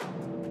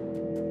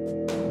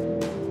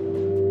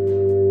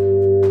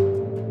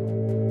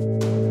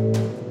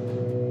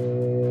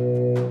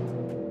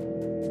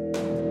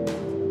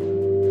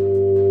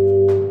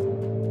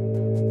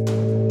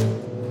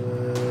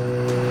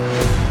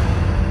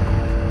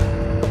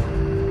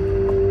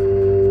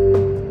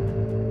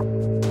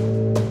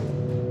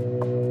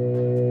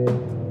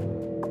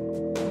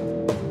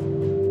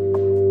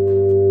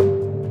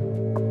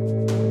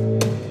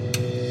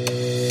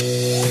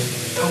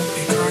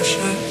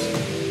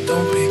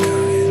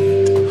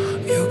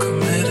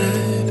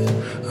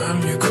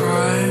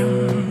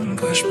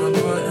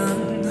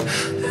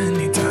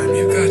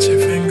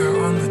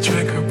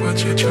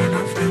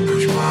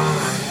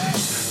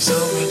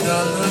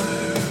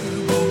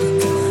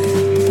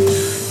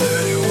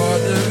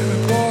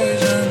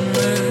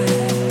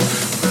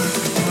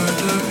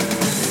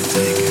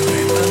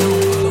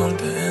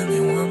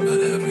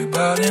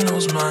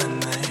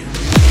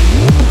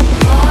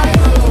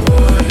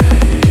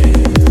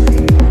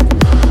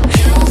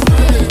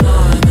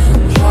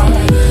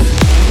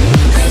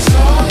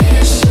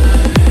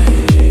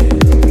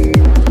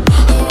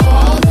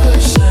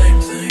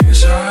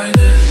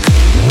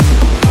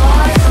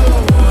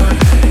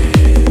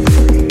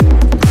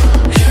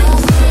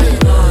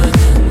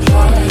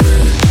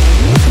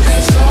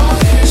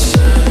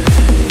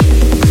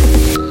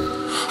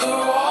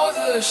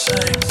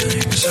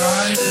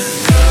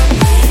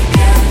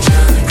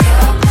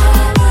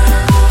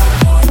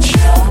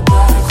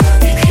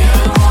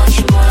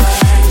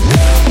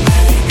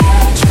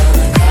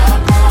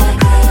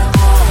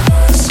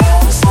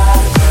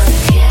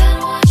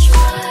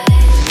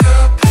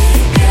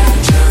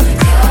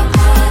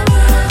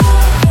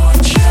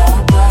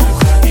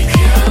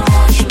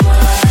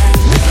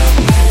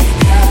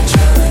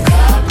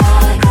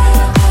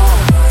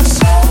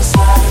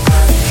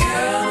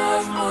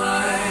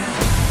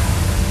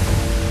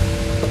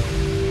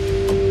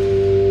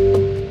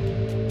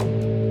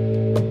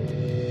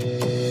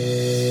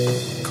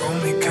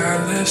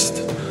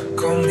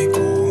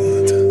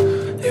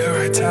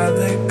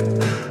garlic.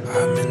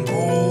 I'm in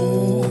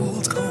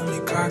bold, call me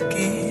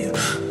cocky.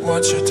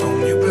 Watch your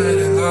tone, you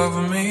better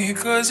love me,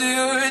 'cause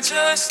you're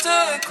just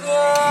a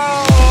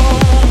clone.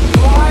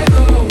 By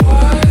the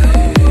way,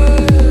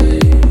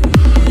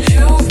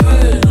 you've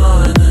been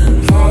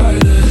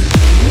uninvited,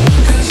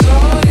 'cause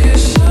all you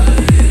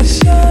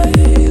say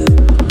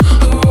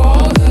are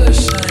all the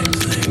same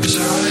things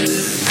I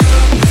did.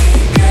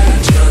 Copycat,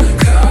 tryna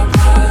cut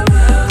my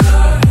man.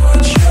 I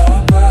watch your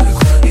back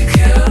when you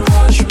can't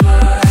watch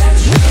mine.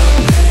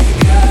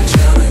 Copycat,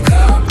 tryna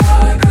cut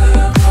my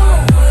glamour.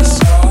 I'm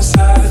so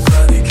sad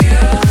that you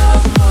can't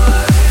have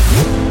mine.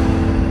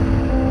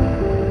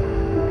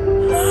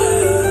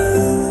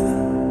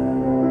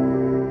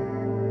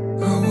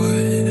 I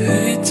would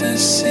hate to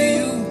see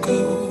you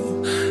go.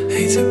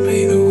 Hate to be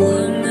the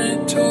one that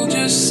told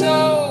you so.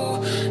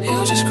 You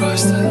just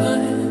crossed the line.